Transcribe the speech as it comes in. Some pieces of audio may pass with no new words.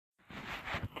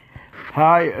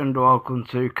Hi and welcome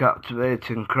to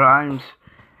Captivating Crimes.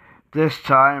 This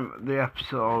time the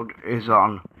episode is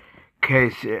on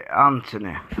Casey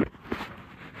Anthony.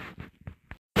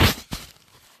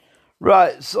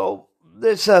 Right, so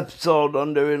this episode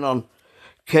I'm doing on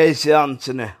Casey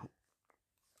Anthony.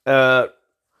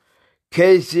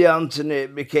 Casey Anthony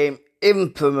became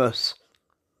infamous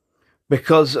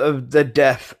because of the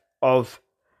death of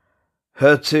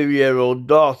her 2-year-old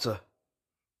daughter.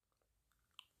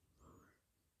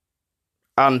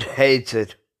 And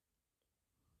hated.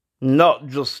 Not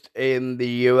just in the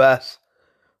US,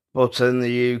 but in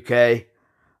the UK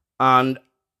and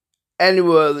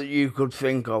anywhere that you could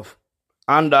think of.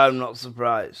 And I'm not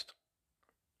surprised.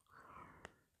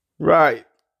 Right,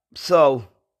 so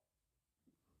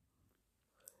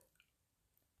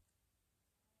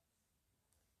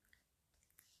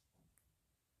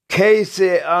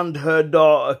Casey and her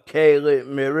daughter Kaylee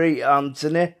Marie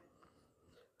Anthony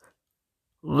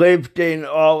lived in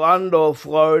Orlando,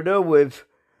 Florida with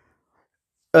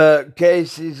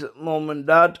Casey's mum and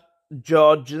dad,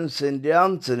 George and Cindy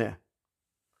Anthony.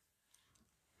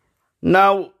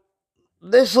 Now,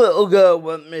 this little girl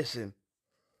went missing.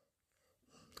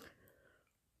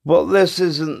 But this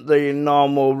isn't the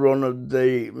normal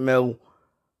run-of-the-mill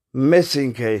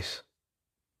missing case.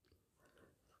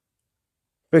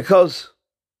 Because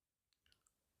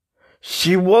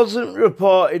she wasn't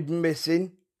reported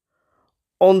missing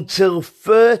until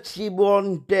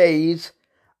 31 days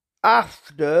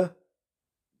after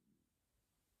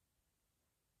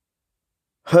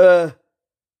her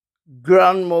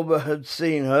grandmother had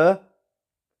seen her.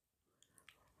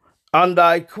 And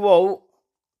I quote,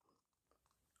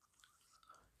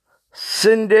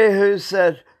 Cindy, who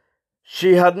said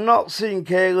she had not seen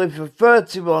Kaylee for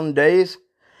 31 days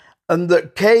and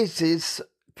that Casey's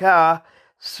car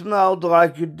smelled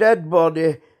like a dead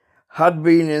body had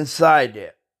been inside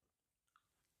it.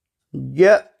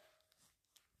 Yep.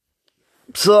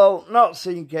 So, not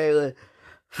seen Kaylee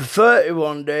for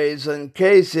 31 days, and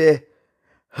Casey,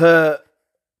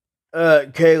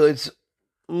 Kaylee's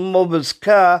mother's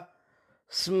car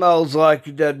smells like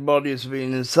a dead body has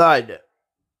been inside it.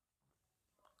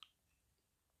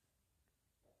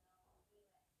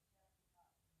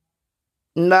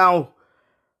 Now,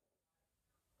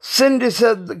 Cindy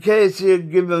said that Casey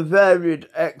had given varied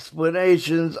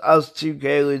explanations as to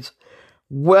Kaylee's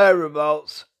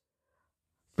whereabouts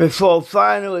before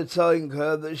finally telling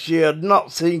her that she had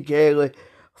not seen Kaylee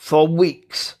for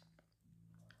weeks.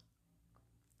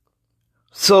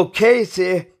 So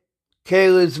Casey,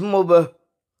 Kaylee's mother,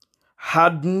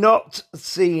 had not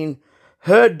seen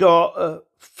her daughter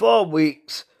for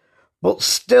weeks, but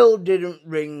still didn't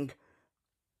ring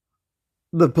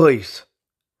the police.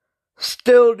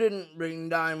 Still didn't ring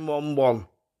 911.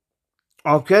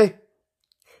 Okay?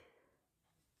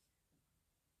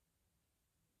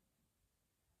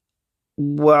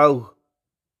 Well,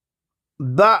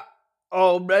 that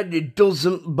already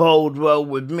doesn't bode well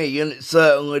with me, and it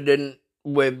certainly didn't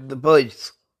with the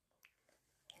police.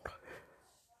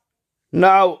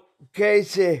 Now,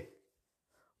 Casey,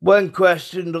 when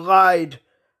questioned, lied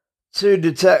to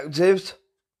detectives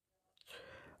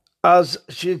as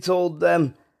she told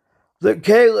them that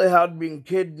Kaylee had been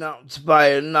kidnapped by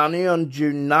a nanny on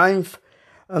June 9th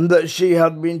and that she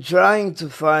had been trying to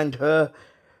find her,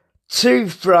 too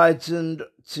frightened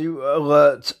to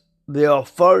alert the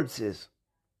authorities.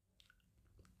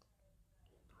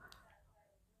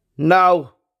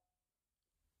 Now,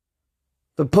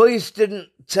 the police didn't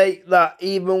take that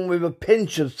even with a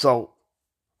pinch of salt,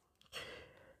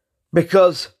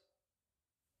 because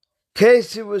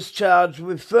Casey was charged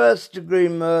with first-degree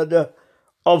murder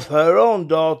of her own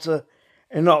daughter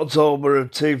in October of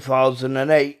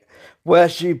 2008, where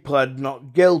she pled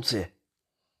not guilty.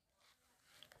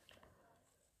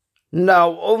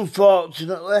 Now,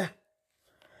 unfortunately,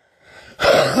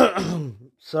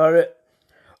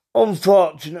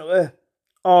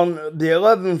 on the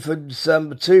 11th of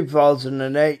December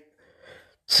 2008,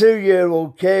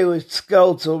 2-year-old Kaylee's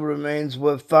skeletal remains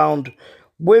were found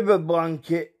with a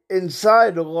blanket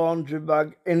inside a laundry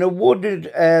bag in a wooded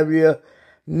area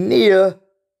near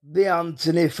the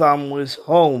Anthony family's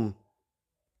home.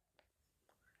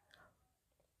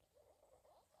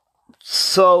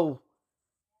 So,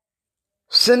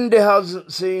 Cindy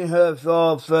hasn't seen her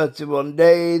for 31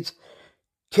 days,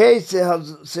 Casey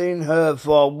hasn't seen her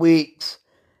for weeks,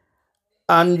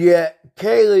 and yet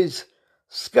Kaylee's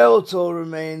skeletal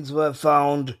remains were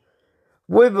found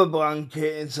with a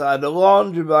blanket inside a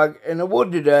laundry bag in a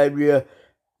wooded area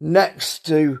next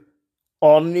to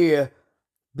or near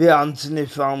the Anthony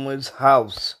family's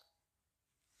house.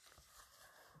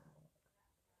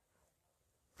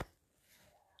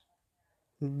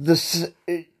 and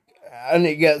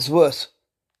it gets worse.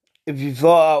 If you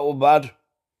thought that were bad.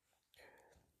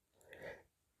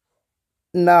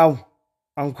 Now,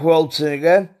 I'm quoting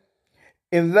again.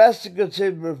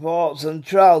 Investigative reports and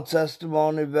trial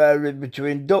testimony vary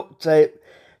between duct tape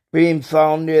being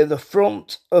found near the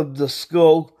front of the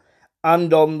skull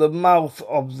and on the mouth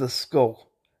of the skull.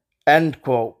 End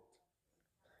quote.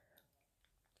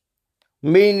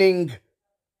 Meaning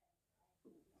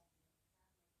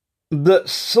that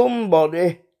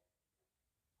somebody,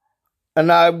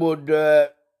 and I would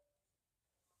bet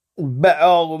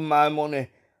all of my money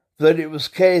that it was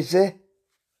Casey,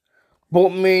 but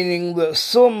meaning that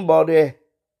somebody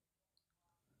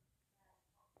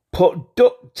put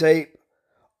duct tape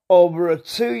over a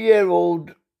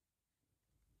 2-year-old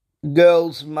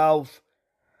girl's mouth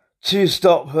to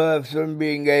stop her from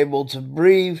being able to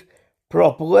breathe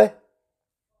properly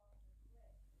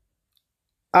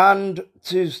and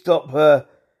to stop her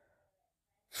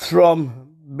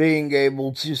from being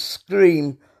able to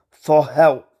scream for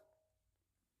help.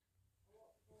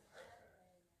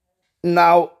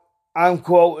 Now, I'm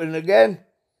quoting again.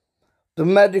 The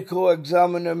medical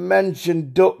examiner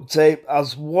mentioned duct tape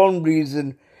as one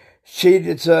reason she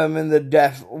determined the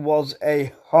death was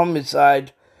a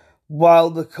homicide, while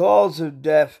the cause of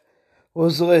death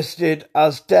was listed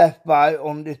as death by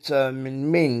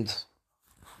undetermined means.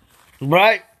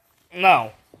 Right?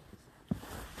 Now,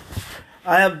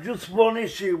 I have just one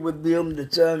issue with the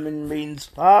undetermined means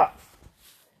part,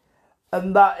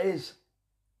 and that is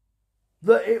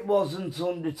that it wasn't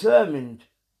undetermined.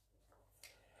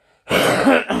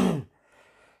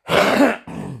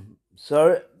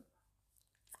 Sorry.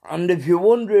 And if you're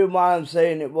wondering why I'm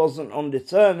saying it wasn't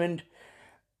undetermined,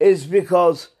 it's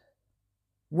because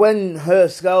when her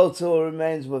skeletal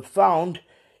remains were found,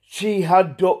 she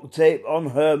had duct tape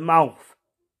on her mouth.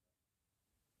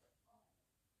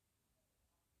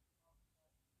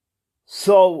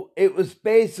 So it was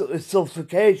basically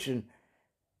suffocation.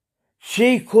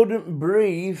 She couldn't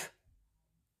breathe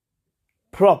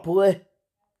properly,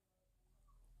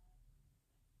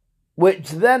 which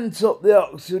then took the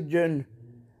oxygen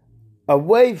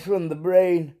away from the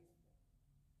brain,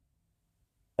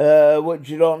 which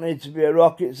you don't need to be a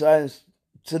rocket scientist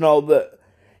to know that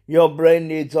your brain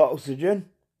needs oxygen.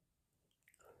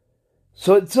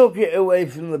 So it took it away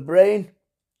from the brain,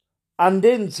 and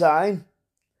in time,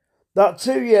 that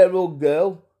 2-year-old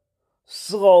girl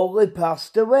slowly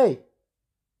passed away.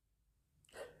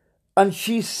 And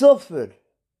she suffered.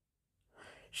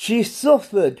 She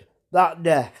suffered that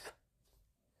death.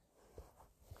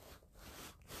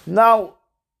 Now,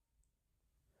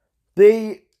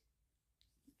 the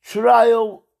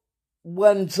trial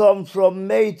went on from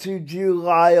May to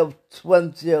July of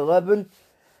 2011,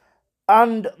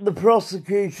 and the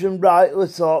prosecution rightly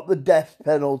sought the death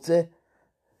penalty,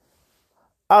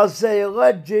 as they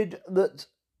alleged that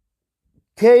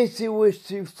Casey wished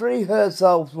to free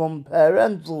herself from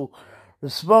parental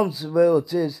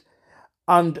responsibilities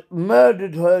and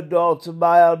murdered her daughter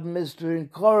by administering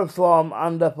chloroform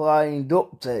and applying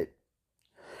duct tape.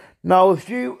 Now, if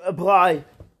you apply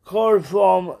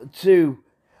chloroform to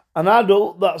an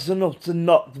adult, that's enough to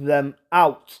knock them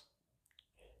out.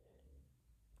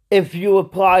 If you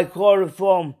apply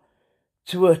chloroform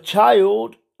to a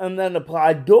child and then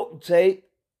apply duct tape,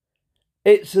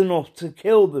 it's enough to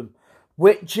kill them,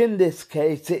 which in this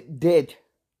case it did.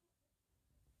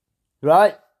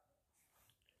 Right?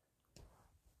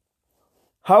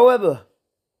 However,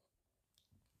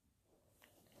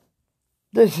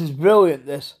 this is brilliant,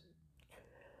 this.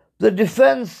 The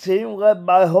defence team, led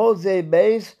by Jose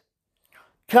Baez,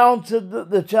 countered that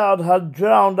the child had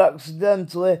drowned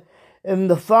accidentally in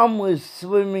the family's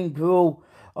swimming pool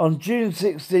on June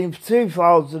 16,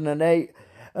 2008,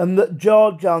 and that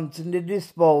George Anthony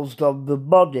disposed of the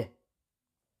body.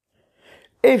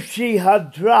 If she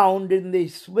had drowned in the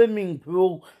swimming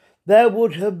pool, there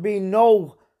would have been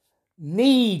no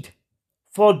need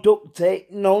for duct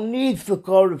tape, no need for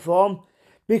chloroform,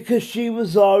 because she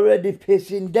was already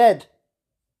pissing dead.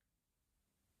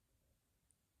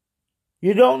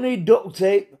 You don't need duct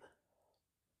tape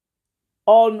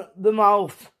on the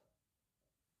mouth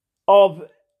of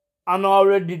an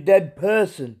already dead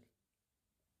person,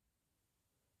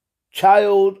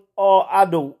 child or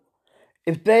adult.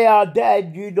 If they are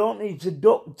dead, you don't need to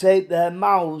duct tape their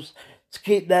mouths to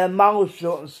keep their mouths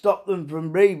shut and stop them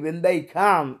from breathing. They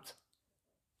can't.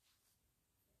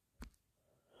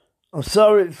 I'm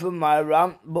sorry for my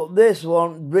rant, but this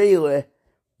one really,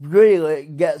 really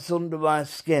gets under my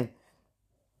skin.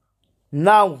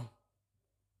 Now,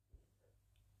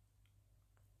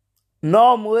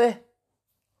 normally,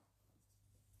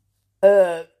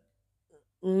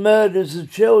 murders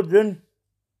of children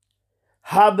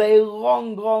have a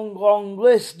long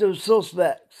list of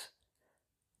suspects,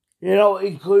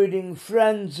 including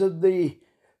friends of the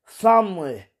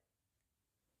family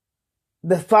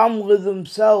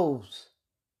themselves,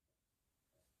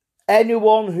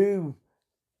 anyone who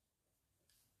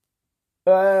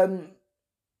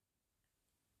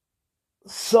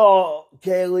saw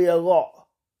Kaylee a lot,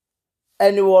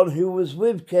 anyone who was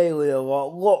with Kaylee a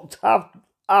lot, looked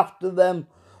after them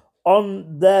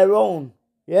on their own,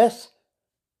 yes?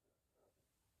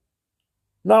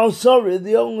 Now, sorry,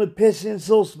 the only pissing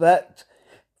suspect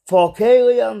for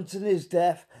Kaylee Anthony's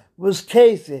death was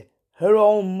Casey, her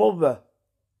own mother.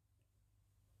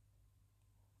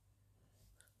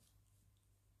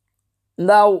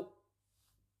 Now,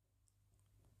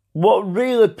 what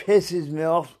really pisses me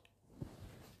off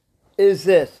is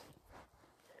this.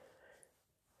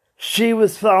 She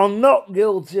was found not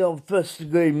guilty of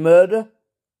first-degree murder.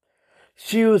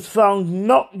 She was found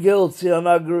not guilty on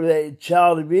aggravated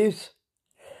child abuse.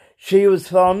 She was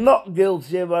found not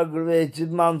guilty of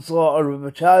aggravated manslaughter of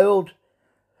a child.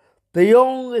 The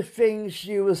only thing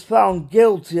she was found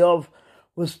guilty of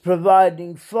was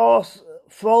providing false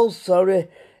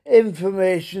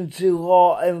information to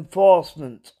law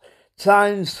enforcement,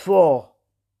 ×4.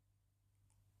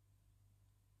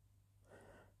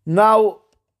 Now,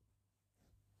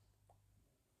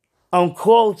 I'm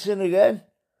quoting again,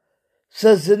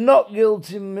 says the not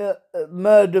guilty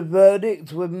murder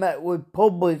verdict was met with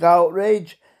public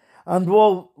outrage and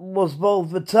was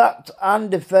both attacked and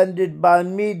defended by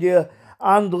media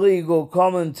and legal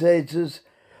commentators.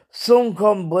 Some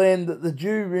complained that the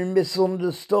jury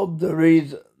misunderstood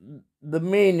the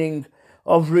meaning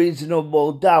of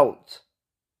reasonable doubt.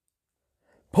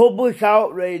 Public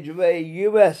outrage of a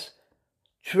US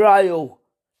trial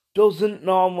doesn't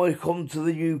normally come to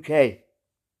the UK,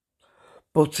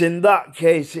 but in that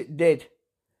case it did.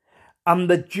 And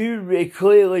the jury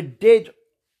clearly did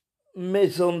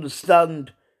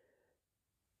misunderstand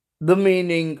the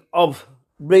meaning of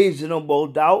reasonable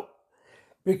doubt,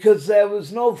 because there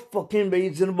was no fucking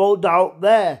reasonable doubt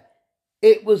there.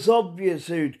 It was obvious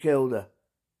who'd killed her.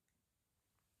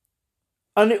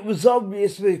 And it was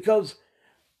obvious because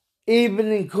even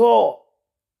in court,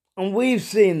 and we've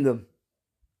seen them,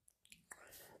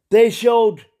 they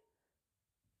showed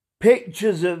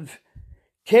pictures of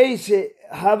Casey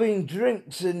having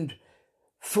drinks and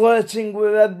flirting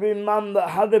with every man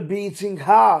that had a beating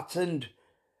heart and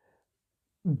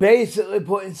basically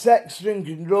putting sex, drink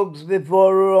and drugs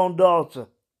before her own daughter.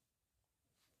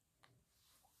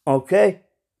 Okay?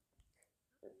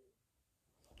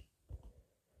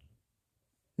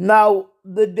 Now,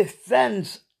 the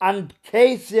defence and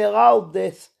Casey allowed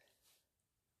this.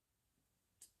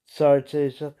 Sorry,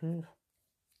 2 seconds.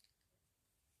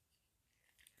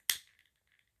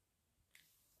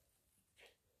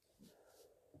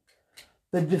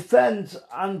 The defence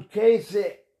and Casey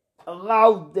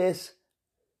allowed this,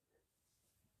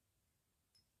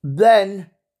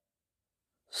 then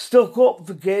stuck up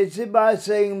for Casey by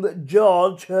saying that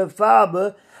George, her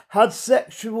father, had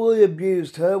sexually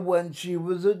abused her when she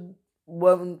was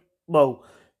when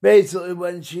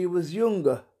she was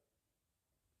younger,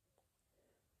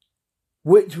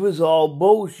 which was all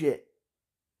bullshit.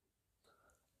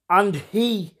 And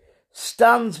he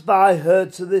stands by her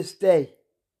to this day.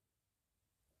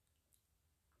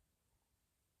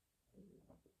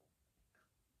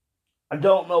 I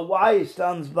don't know why he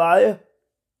stands by her,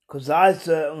 because I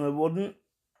certainly wouldn't.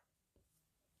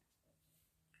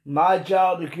 My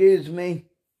child accused me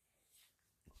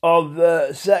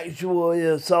of sexually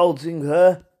assaulting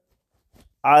her.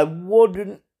 I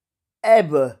wouldn't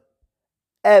ever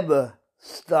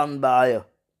stand by her.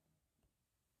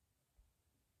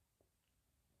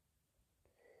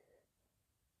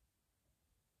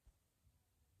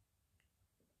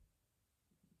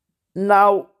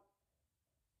 Now,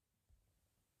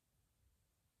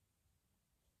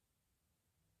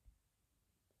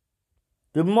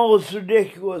 the most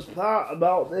ridiculous part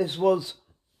about this was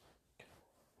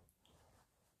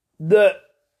that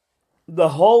the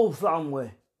whole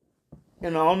family,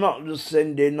 not just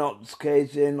Cindy, not just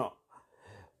Casey,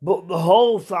 but the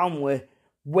whole family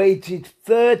waited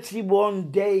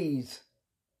 31 days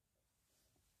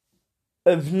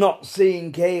of not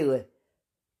seeing Kaylee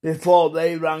before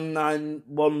they rang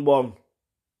 911.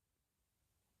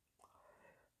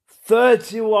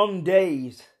 31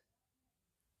 days.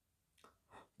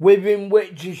 Within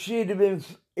which she'd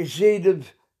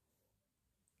have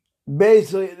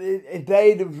basically, if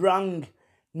they'd have rang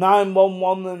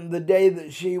 911 on the day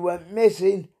that she went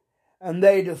missing, and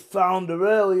they'd have found her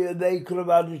earlier, they could have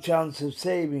had a chance of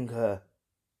saving her.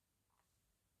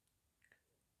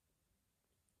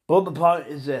 But the point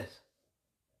is this.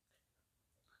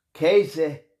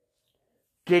 Casey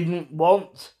didn't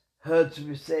want her to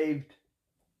be saved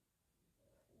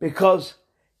because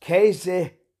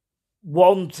Casey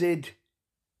wanted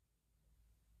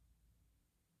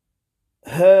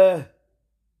her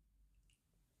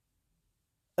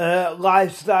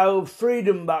lifestyle of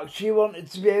freedom back. She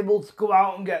wanted to be able to go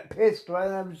out and get pissed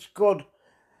whenever she could.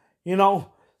 You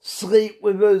know, sleep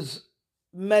with us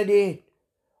many,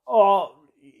 or,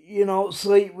 you know,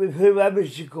 sleep with whoever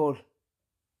she could.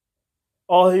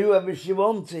 Or whoever she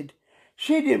wanted.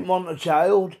 She didn't want a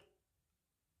child.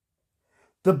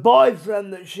 The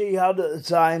boyfriend that she had at the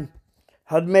time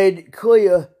had made it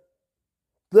clear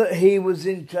that he was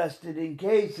interested in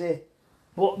Casey,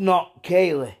 but not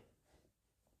Kaylee.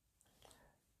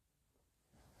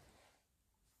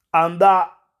 And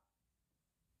that,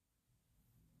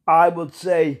 I would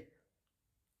say,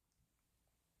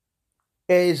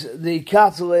 is the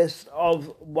catalyst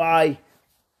of why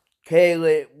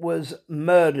Kaylee was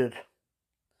murdered.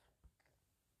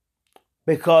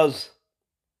 Because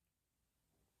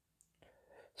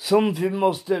something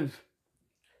must have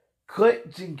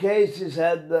clicked in Casey's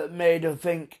head that made her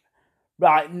think,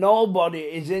 right, nobody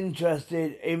is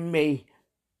interested in me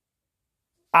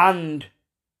and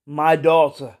my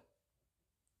daughter.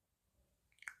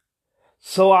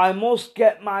 So I must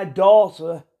get my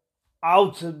daughter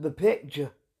out of the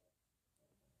picture.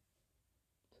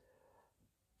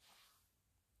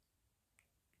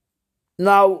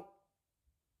 Now,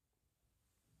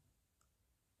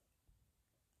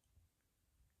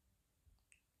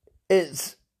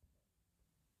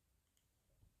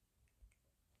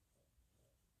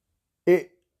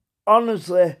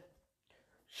 honestly,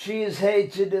 she is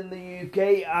hated in the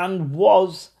UK and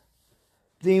was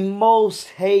the most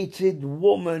hated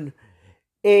woman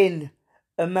in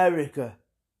America,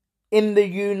 in the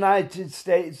United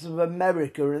States of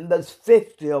America, and there's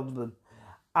 50 of them.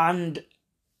 And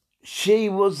she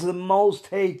was the most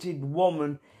hated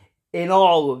woman in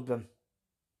all of them.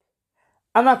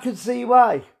 And I can see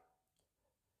why.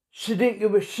 She didn't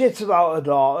give a shit about her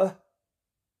daughter.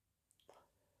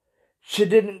 She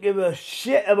didn't give a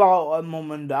shit about her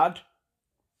mum and dad.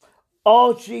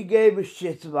 All she gave a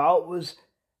shit about was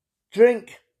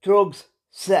drink, drugs,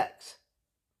 sex.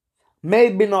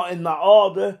 Maybe not in that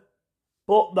order,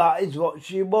 but that is what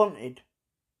she wanted.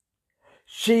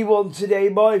 She wanted a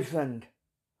boyfriend.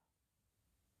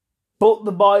 But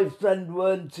the boyfriend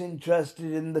weren't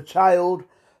interested in the child,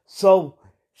 so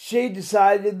she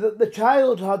decided that the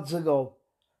child had to go.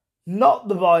 Not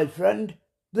the boyfriend,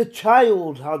 the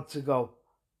child had to go.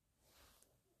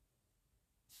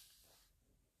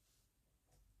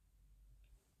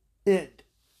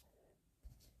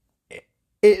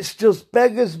 It's just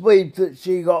beggars belief that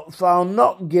she got found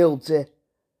not guilty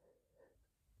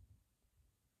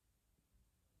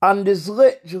and is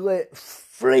literally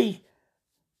free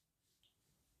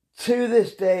to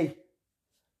this day.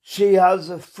 She has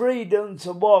the freedom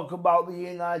to walk about the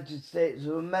United States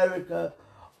of America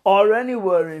or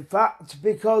anywhere, in fact,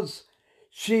 because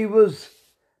she was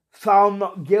found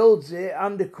not guilty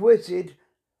and acquitted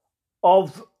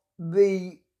of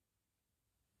the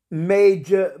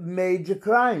major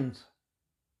crimes.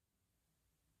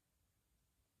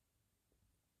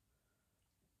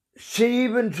 She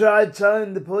even tried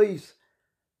telling the police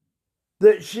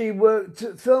that she worked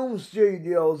at film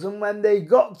studios, and when they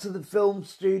got to the film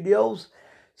studios,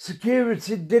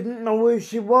 security didn't know who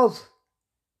she was.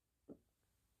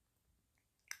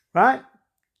 Right?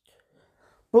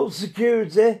 But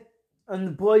security and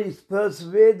the police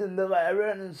persevered, and they let her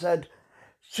in and said,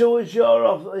 "Show us your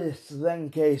office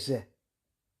then, Casey."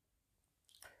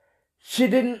 She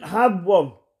didn't have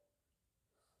one.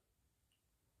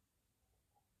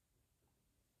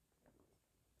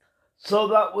 So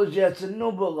that was yet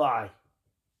another lie.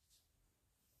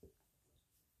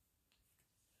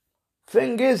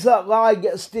 Thing is, that lie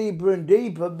gets deeper and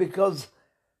deeper because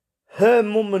her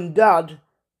mum and dad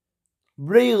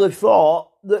really thought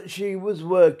that she was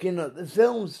working at the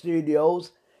film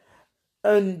studios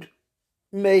and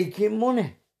making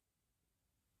money.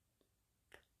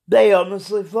 They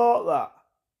honestly thought that.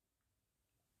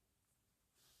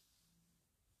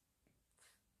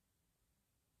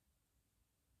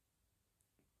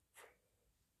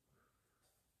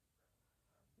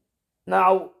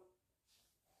 Now,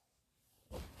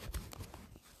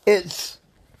 it's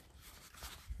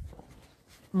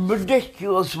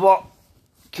ridiculous what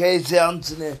Casey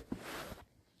Anthony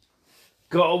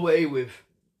got away with.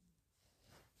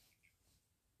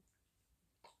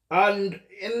 And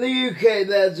in the UK,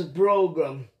 there's a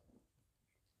programme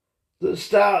that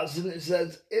starts and it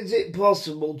says, is it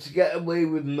possible to get away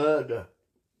with murder?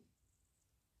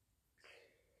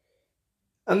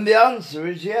 And the answer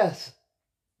is yes.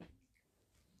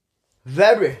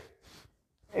 Very.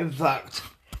 In fact,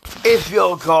 if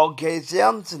you're called Casey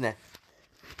Anthony,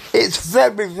 it's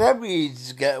very, very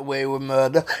easy to get away with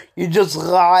murder. You just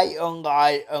lie and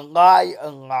lie and lie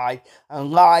and lie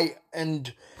and lie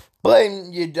and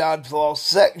blame your dad for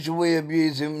sexually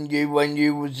abusing you when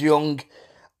you was young,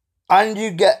 and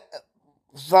you get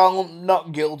found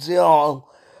not guilty on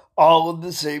all of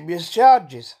the serious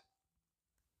charges.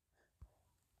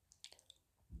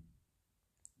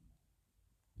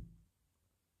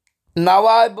 Now,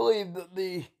 I believe that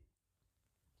the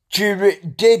jury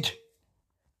did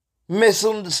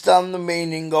misunderstand the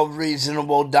meaning of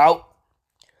reasonable doubt,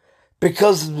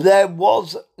 because there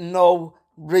was no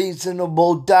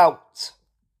reasonable doubt.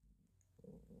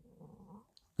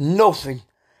 Nothing.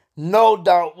 No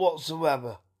doubt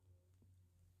whatsoever.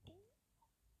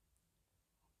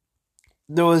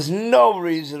 There was no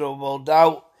reasonable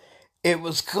doubt. It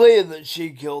was clear that she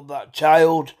killed that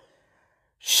child.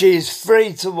 She's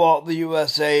free to walk the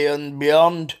USA and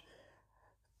beyond,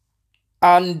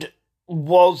 and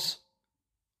was,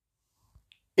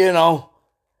 the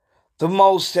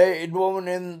most hated woman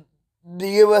in the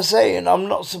USA, and I'm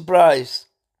not surprised.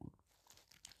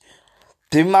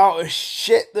 The amount of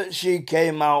shit that she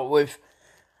came out with,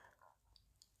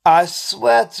 I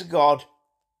swear to God,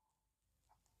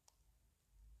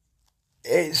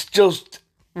 it's just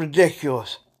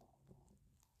ridiculous.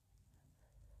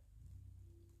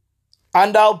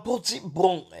 And I'll put it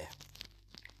bluntly.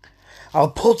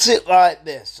 I'll put it like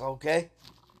this, okay?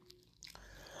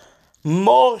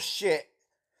 More shit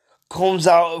comes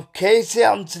out of Casey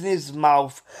Anthony's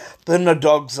mouth than a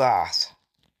dog's ass.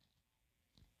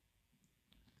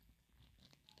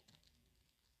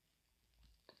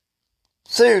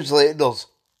 Seriously, it does.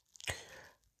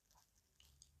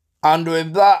 And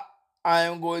with that, I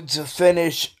am going to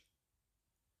finish,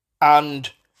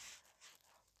 and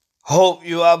hope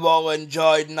you have all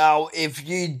enjoyed. Now, if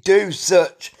you do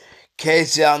search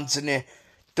Casey Anthony,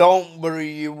 don't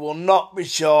worry, you will not be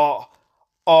short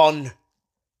on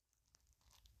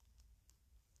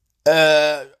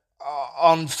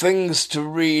things to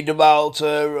read about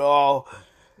her, or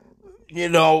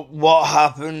what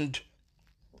happened.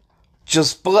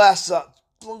 Just bless that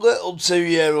little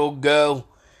 2-year-old girl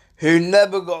who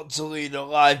never got to lead a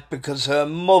life because her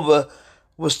mother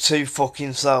was too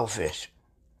fucking selfish.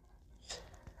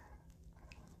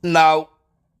 Now,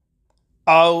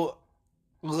 I'll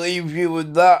leave you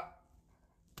with that.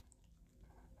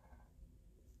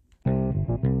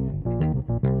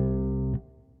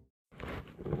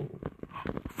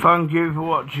 Thank you for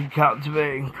watching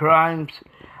Captivating Crimes.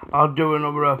 I'll do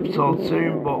another episode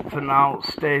soon, but for now,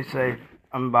 stay safe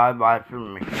and bye-bye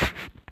from me.